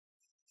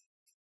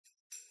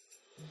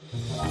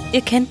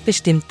Ihr kennt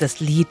bestimmt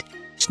das Lied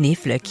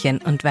Schneeflöckchen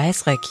und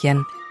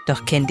Weißröckchen,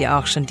 doch kennt ihr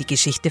auch schon die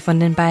Geschichte von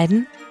den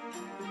beiden?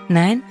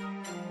 Nein?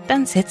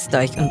 Dann setzt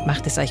euch und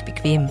macht es euch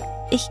bequem.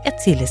 Ich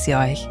erzähle sie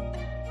euch.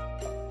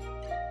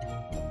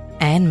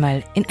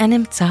 Einmal in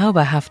einem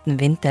zauberhaften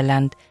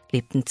Winterland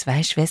lebten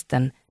zwei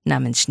Schwestern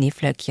namens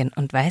Schneeflöckchen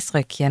und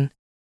Weißröckchen.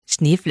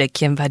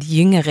 Schneeflöckchen war die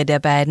jüngere der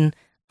beiden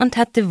und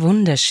hatte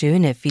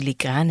wunderschöne,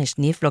 filigrane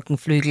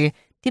Schneeflockenflügel,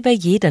 die bei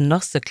jeder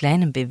noch so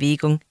kleinen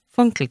Bewegung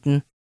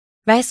funkelten.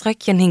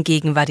 Weißröckchen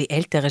hingegen war die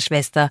ältere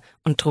Schwester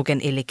und trug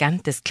ein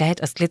elegantes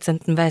Kleid aus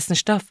glitzerndem weißen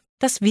Stoff,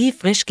 das wie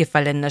frisch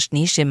gefallener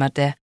Schnee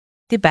schimmerte.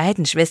 Die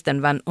beiden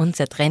Schwestern waren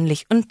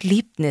unzertrennlich und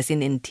liebten es,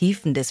 in den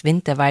Tiefen des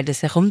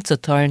Winterwaldes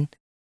herumzutollen.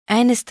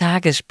 Eines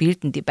Tages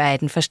spielten die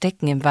beiden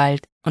Verstecken im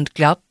Wald, und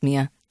glaubt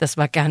mir, das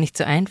war gar nicht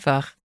so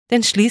einfach,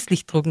 denn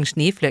schließlich trugen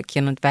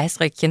Schneeflöckchen und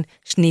Weißröckchen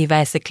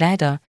schneeweiße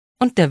Kleider,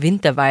 und der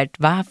Winterwald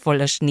war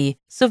voller Schnee,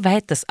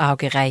 soweit das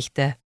Auge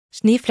reichte.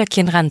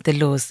 Schneeflöckchen rannte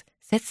los,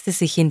 setzte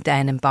sich hinter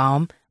einen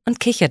Baum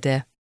und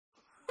kicherte.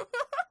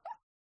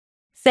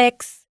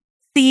 6,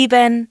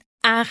 7,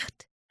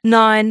 8,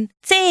 9,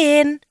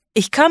 10,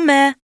 ich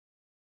komme,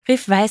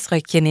 rief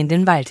Weißröckchen in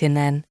den Wald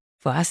hinein.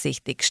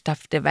 Vorsichtig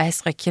stapfte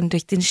Weißröckchen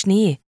durch den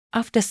Schnee,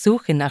 auf der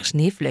Suche nach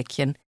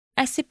Schneeflöckchen,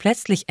 als sie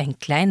plötzlich ein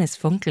kleines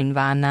Funkeln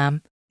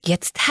wahrnahm.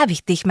 »Jetzt hab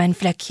ich dich, mein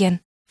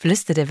Flöckchen«,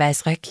 flüsterte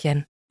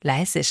Weißröckchen.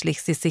 Leise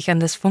schlich sie sich an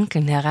das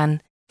Funkeln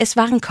heran. Es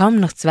waren kaum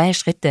noch 2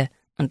 Schritte,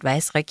 und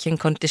Weißröckchen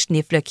konnte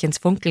Schneeflöckchens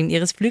Funkeln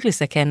ihres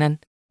Flügels erkennen.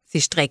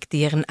 Sie streckte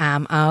ihren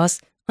Arm aus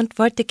und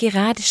wollte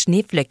gerade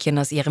Schneeflöckchen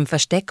aus ihrem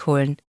Versteck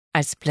holen,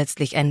 als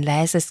plötzlich ein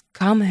leises,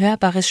 kaum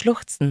hörbares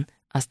Schluchzen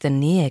aus der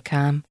Nähe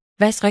kam.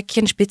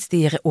 Weißröckchen spitzte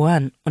ihre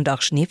Ohren, und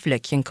auch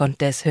Schneeflöckchen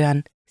konnte es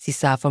hören. Sie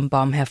sah vom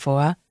Baum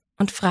hervor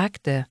und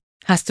fragte,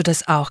 »Hast du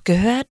das auch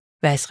gehört?«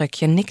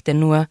 Weißröckchen nickte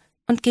nur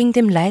und ging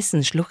dem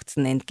leisen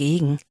Schluchzen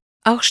entgegen.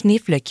 Auch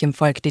Schneeflöckchen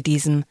folgte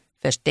diesem,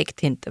 versteckt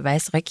hinter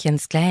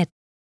Weißröckchens Kleid.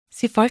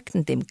 Sie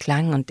folgten dem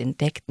Klang und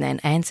entdeckten ein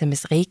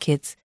einsames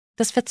Rehkitz,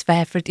 das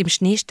verzweifelt im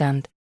Schnee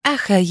stand.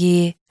 »Ach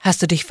herrje,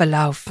 hast du dich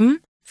verlaufen?«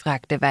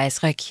 fragte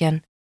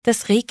Weißröckchen.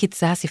 Das Rehkitz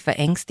sah sie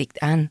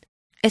verängstigt an.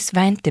 Es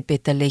weinte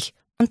bitterlich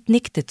und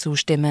nickte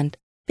zustimmend.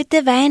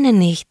 »Bitte weine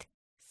nicht«,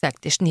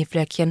 sagte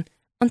Schneeflöckchen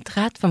und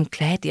trat vom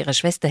Kleid ihrer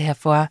Schwester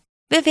hervor.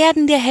 »Wir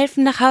werden dir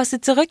helfen, nach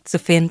Hause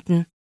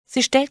zurückzufinden.«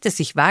 Sie stellte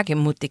sich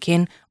wagemutig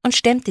hin und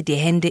stemmte die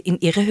Hände in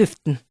ihre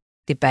Hüften.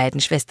 Die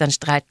beiden Schwestern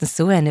strahlten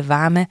so eine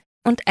warme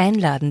und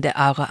einladende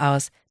Aura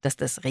aus, dass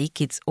das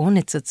Rehkitz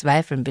ohne zu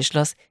zweifeln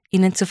beschloss,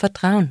 ihnen zu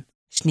vertrauen.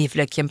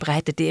 Schneeflöckchen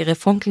breitete ihre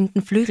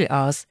funkelnden Flügel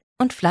aus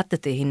und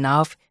flatterte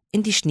hinauf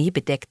in die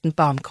schneebedeckten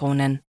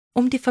Baumkronen,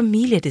 um die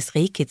Familie des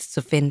Rehkitz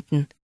zu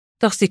finden.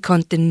 Doch sie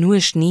konnte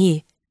nur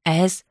Schnee,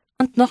 Eis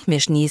und noch mehr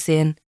Schnee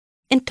sehen.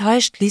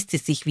 Enttäuscht ließ sie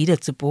sich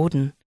wieder zu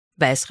Boden.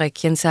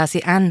 Weißröckchen sah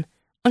sie an,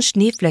 und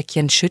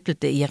Schneeflöckchen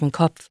schüttelte ihren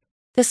Kopf.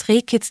 Das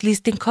Rehkitz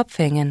ließ den Kopf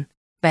hängen.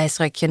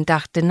 Weißröckchen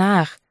dachte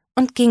nach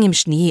und ging im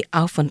Schnee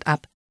auf und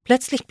ab.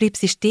 Plötzlich blieb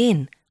sie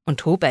stehen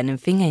und hob einen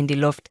Finger in die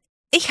Luft.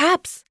 »Ich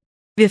hab's!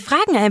 Wir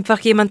fragen einfach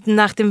jemanden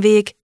nach dem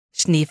Weg!«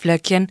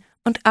 Schneeflöckchen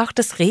und auch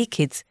das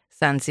Rehkitz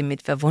sahen sie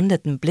mit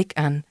verwundertem Blick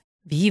an.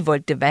 Wie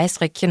wollte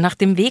Weißröckchen nach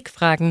dem Weg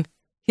fragen?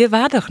 Hier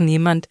war doch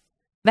niemand.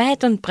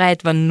 Weit und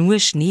breit war nur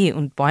Schnee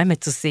und Bäume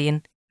zu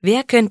sehen.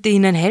 Wer könnte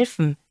ihnen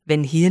helfen,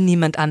 wenn hier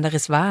niemand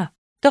anderes war?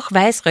 Doch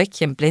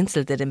Weißröckchen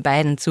blinzelte den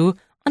beiden zu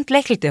und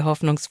lächelte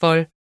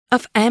hoffnungsvoll.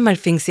 Auf einmal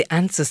fing sie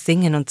an zu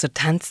singen und zu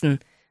tanzen,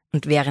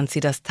 und während sie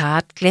das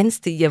tat,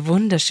 glänzte ihr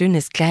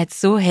wunderschönes Kleid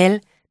so hell,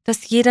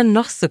 dass jeder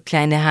noch so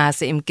kleine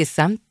Hase im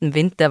gesamten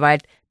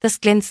Winterwald das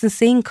Glänzen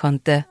sehen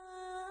konnte.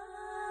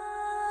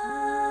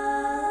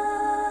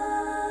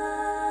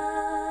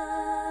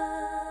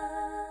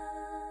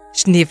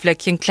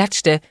 Schneeflöckchen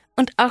klatschte,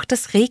 und auch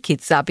das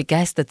Rehkitz sah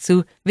begeistert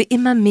zu, wie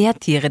immer mehr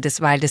Tiere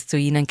des Waldes zu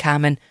ihnen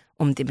kamen,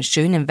 um dem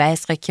schönen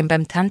Weißröckchen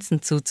beim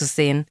Tanzen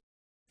zuzusehen.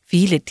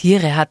 Viele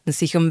Tiere hatten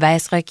sich um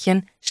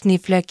Weißröckchen,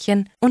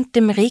 Schneeflöckchen und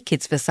dem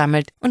Rehkitz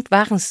versammelt und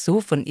waren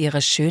so von ihrer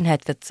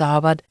Schönheit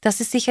verzaubert, dass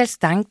sie sich als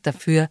Dank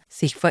dafür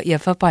sich vor ihr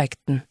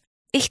verbeugten.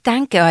 »Ich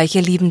danke euch,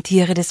 ihr lieben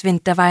Tiere des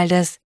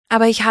Winterwaldes,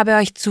 aber ich habe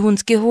euch zu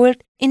uns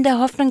geholt, in der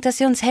Hoffnung, dass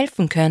ihr uns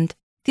helfen könnt.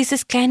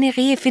 Dieses kleine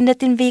Reh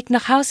findet den Weg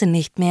nach Hause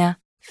nicht mehr.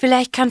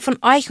 Vielleicht kann von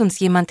euch uns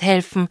jemand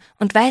helfen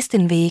und weiß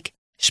den Weg«,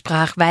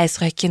 sprach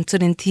Weißröckchen zu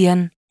den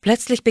Tieren.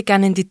 Plötzlich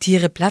begannen die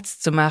Tiere Platz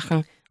zu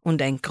machen, und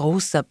ein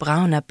großer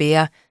brauner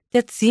Bär,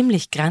 der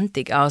ziemlich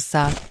grantig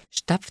aussah,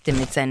 stapfte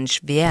mit seinen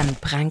schweren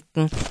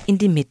Pranken in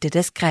die Mitte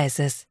des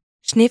Kreises.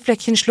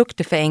 Schneeflöckchen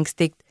schluckte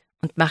verängstigt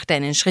und machte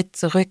einen Schritt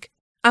zurück.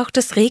 Auch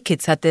das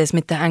Rehkitz hatte es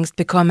mit der Angst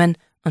bekommen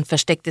und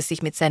versteckte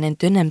sich mit seinen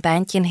dünnen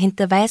Beinchen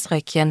hinter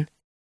Weißröckchen.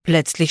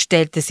 Plötzlich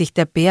stellte sich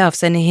der Bär auf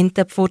seine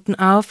Hinterpfoten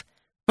auf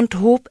und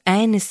hob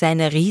eine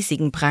seiner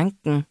riesigen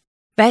Pranken.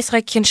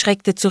 Weißröckchen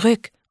schreckte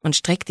zurück und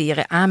streckte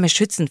ihre Arme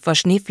schützend vor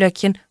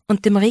Schneeflöckchen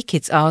und dem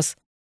Rehkitz aus,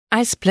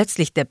 als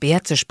plötzlich der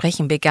Bär zu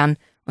sprechen begann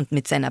und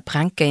mit seiner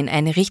Pranke in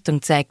eine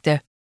Richtung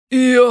zeigte.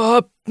 »Ihr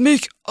habt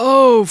mich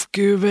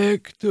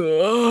aufgeweckt«,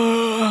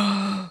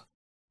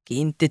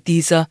 gähnte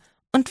dieser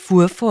und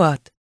fuhr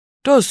fort.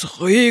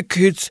 Das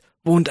Rehkitz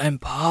wohnt ein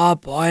paar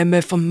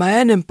Bäume von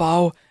meinem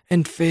Bau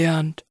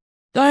entfernt.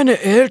 Deine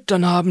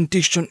Eltern haben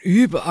dich schon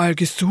überall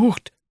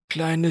gesucht,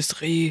 kleines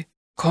Reh.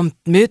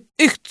 Kommt mit,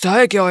 ich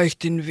zeige euch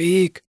den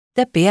Weg.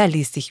 Der Bär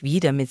ließ sich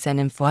wieder mit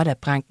seinem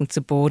Vorderpranken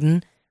zu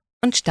Boden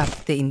und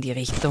stapfte in die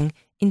Richtung,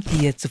 in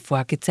die er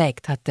zuvor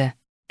gezeigt hatte.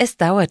 Es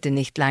dauerte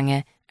nicht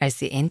lange, als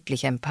sie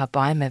endlich ein paar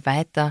Bäume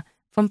weiter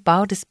vom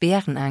Bau des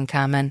Bären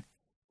ankamen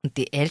und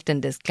die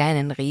Eltern des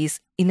kleinen Rehs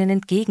ihnen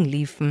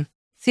entgegenliefen.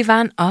 Sie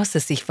waren außer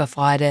sich vor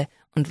Freude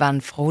und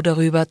waren froh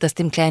darüber, dass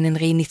dem kleinen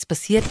Reh nichts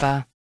passiert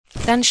war.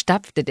 Dann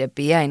stapfte der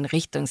Bär in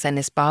Richtung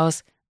seines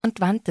Baus und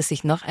wandte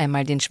sich noch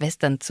einmal den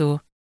Schwestern zu.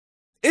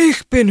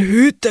 Ich bin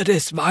Hüter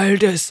des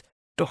Waldes,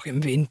 doch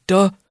im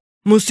Winter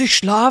muss ich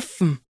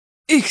schlafen.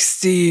 Ich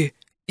sehe,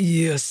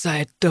 ihr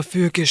seid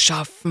dafür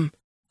geschaffen.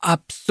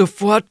 Ab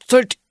sofort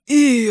sollt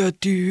ihr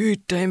die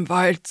Hüter im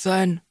Wald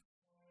sein.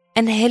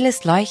 Ein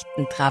helles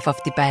Leuchten traf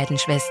auf die beiden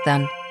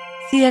Schwestern.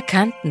 Sie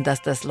erkannten,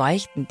 dass das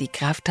Leuchten die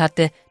Kraft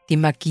hatte, die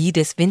Magie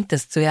des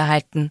Winters zu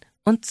erhalten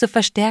und zu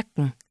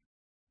verstärken.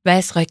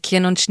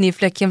 Weißröckchen und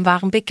Schneeflöckchen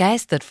waren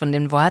begeistert von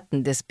den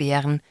Worten des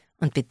Bären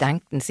und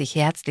bedankten sich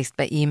herzlichst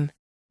bei ihm.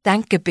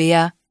 »Danke,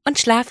 Bär, und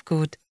schlaf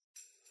gut.«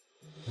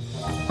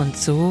 Und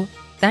so,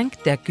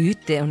 dank der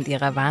Güte und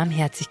ihrer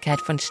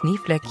Warmherzigkeit von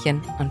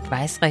Schneeflöckchen und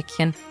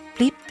Weißröckchen,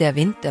 blieb der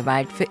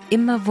Winterwald für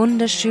immer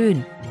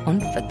wunderschön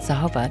und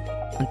verzaubert,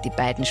 und die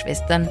beiden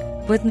Schwestern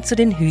wurden zu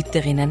den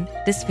Hüterinnen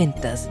des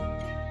Winters.